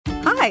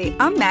Hi,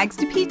 I'm Mags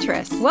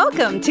DePetris.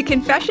 Welcome to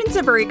Confessions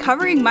of a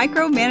Recovering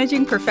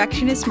Micromanaging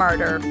Perfectionist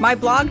Martyr, my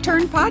blog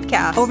turned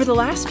podcast. Over the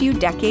last few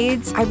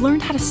decades, I've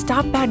learned how to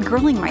stop bad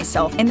girling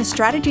myself, and the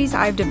strategies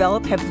I've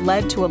developed have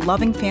led to a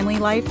loving family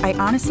life I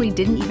honestly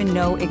didn't even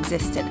know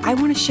existed. I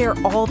want to share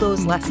all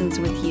those lessons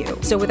with you.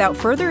 So without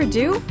further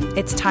ado,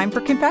 it's time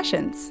for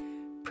Confessions.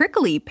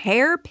 Prickly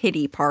Pear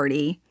Pity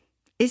Party.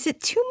 Is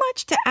it too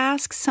much to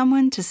ask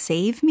someone to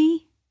save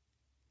me?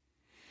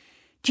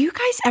 Do you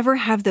guys ever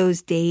have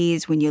those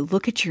days when you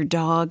look at your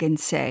dog and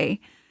say,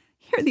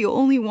 "You're the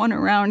only one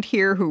around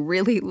here who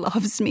really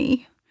loves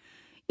me.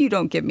 You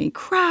don't give me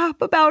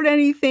crap about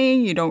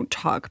anything. You don't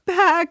talk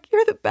back.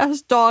 You're the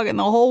best dog in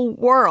the whole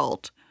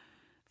world."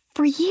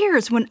 For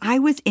years, when I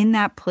was in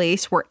that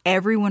place where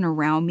everyone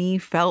around me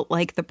felt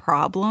like the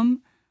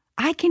problem,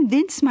 I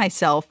convinced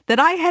myself that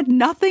I had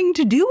nothing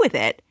to do with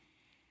it.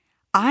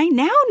 I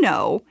now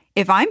know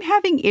if I'm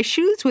having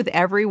issues with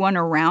everyone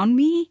around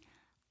me,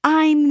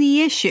 I'm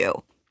the issue.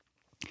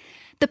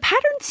 The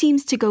pattern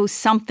seems to go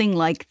something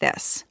like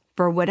this.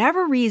 For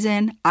whatever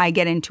reason, I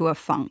get into a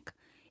funk.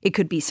 It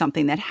could be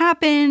something that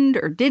happened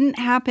or didn't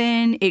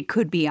happen. It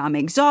could be I'm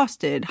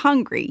exhausted,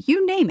 hungry,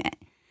 you name it.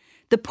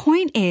 The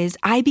point is,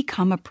 I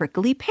become a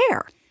prickly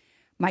pear.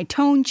 My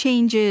tone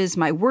changes,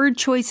 my word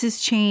choices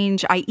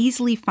change, I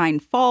easily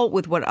find fault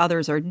with what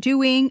others are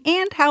doing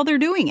and how they're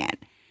doing it.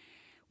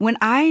 When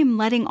I am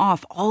letting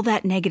off all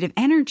that negative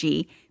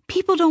energy,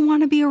 people don't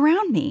want to be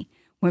around me.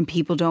 When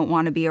people don't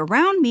want to be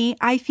around me,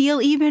 I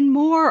feel even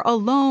more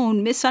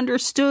alone,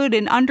 misunderstood,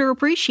 and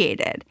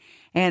underappreciated.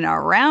 And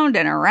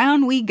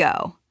around we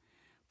go.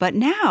 But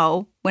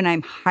now, when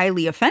I'm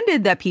highly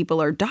offended that people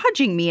are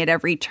dodging me at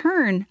every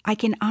turn, I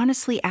can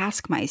honestly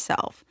ask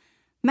myself,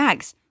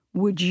 Mags,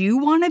 would you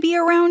want to be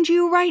around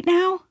you right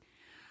now?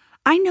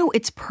 I know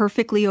it's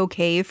perfectly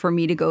okay for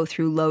me to go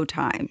through low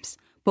times.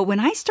 But when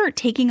I start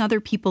taking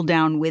other people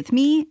down with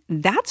me,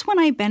 that's when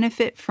I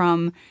benefit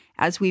from,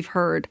 as we've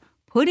heard,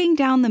 putting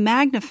down the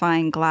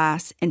magnifying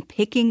glass and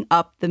picking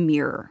up the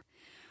mirror.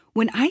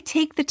 When I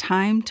take the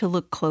time to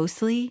look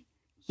closely,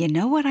 you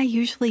know what I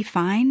usually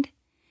find?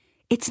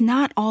 It's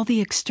not all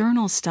the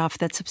external stuff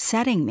that's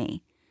upsetting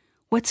me.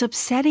 What's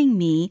upsetting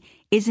me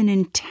is an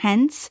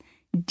intense,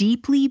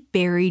 deeply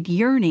buried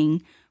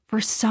yearning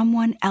for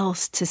someone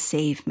else to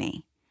save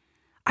me.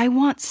 I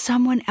want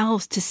someone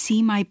else to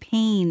see my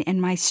pain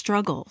and my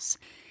struggles,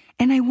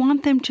 and I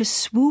want them to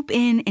swoop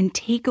in and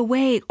take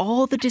away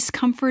all the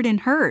discomfort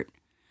and hurt.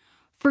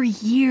 For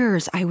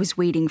years, I was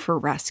waiting for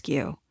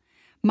rescue.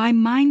 My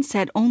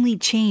mindset only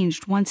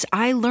changed once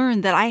I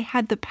learned that I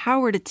had the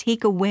power to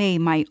take away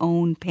my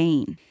own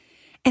pain.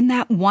 And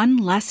that one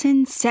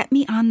lesson set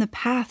me on the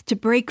path to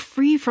break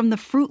free from the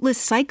fruitless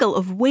cycle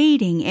of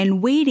waiting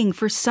and waiting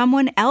for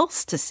someone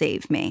else to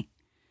save me.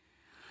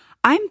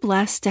 I'm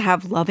blessed to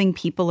have loving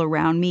people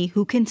around me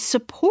who can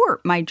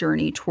support my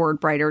journey toward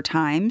brighter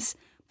times,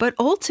 but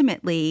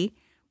ultimately,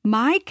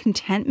 my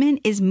contentment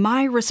is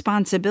my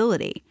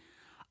responsibility.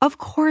 Of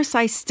course,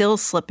 I still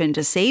slip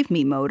into save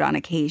me mode on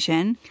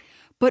occasion,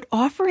 but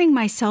offering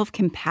myself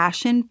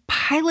compassion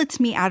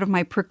pilots me out of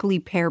my prickly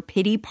pear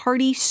pity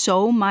party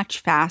so much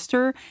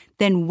faster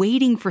than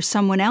waiting for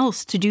someone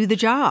else to do the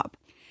job.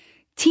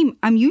 Team,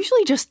 I'm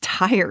usually just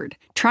tired.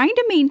 Trying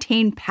to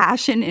maintain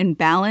passion and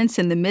balance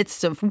in the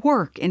midst of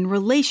work and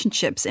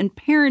relationships and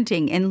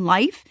parenting and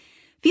life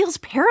feels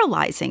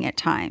paralyzing at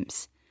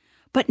times.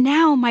 But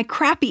now my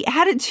crappy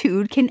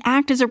attitude can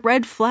act as a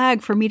red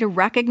flag for me to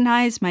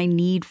recognize my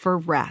need for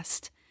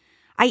rest.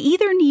 I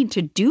either need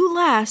to do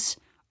less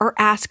or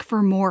ask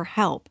for more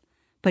help.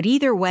 But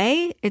either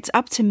way, it's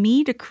up to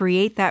me to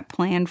create that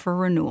plan for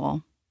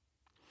renewal.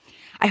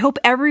 I hope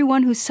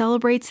everyone who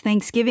celebrates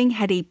Thanksgiving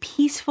had a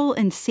peaceful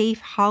and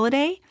safe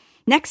holiday.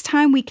 Next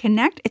time we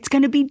connect, it's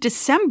going to be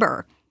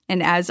December.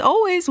 And as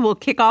always, we'll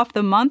kick off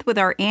the month with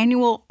our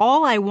annual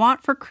All I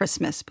Want for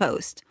Christmas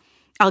post.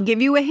 I'll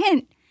give you a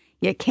hint.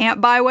 You can't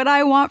buy what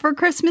I want for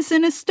Christmas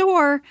in a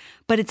store,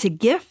 but it's a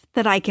gift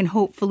that I can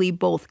hopefully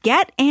both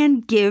get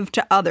and give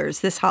to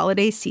others this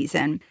holiday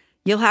season.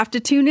 You'll have to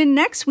tune in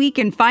next week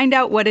and find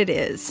out what it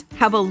is.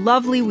 Have a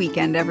lovely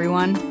weekend,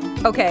 everyone.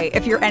 Okay,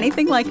 if you're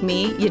anything like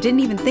me, you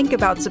didn't even think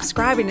about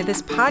subscribing to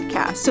this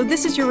podcast, so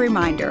this is your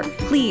reminder.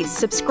 Please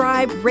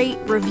subscribe, rate,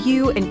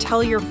 review, and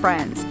tell your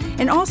friends.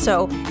 And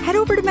also, head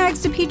over to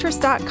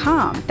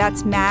magsdepetris.com.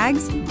 That's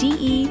Mags,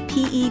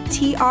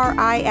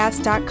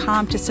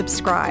 DEPETRIS.com to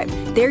subscribe.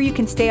 There you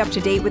can stay up to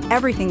date with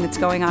everything that's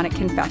going on at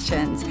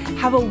Confessions.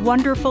 Have a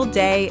wonderful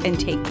day and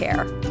take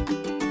care.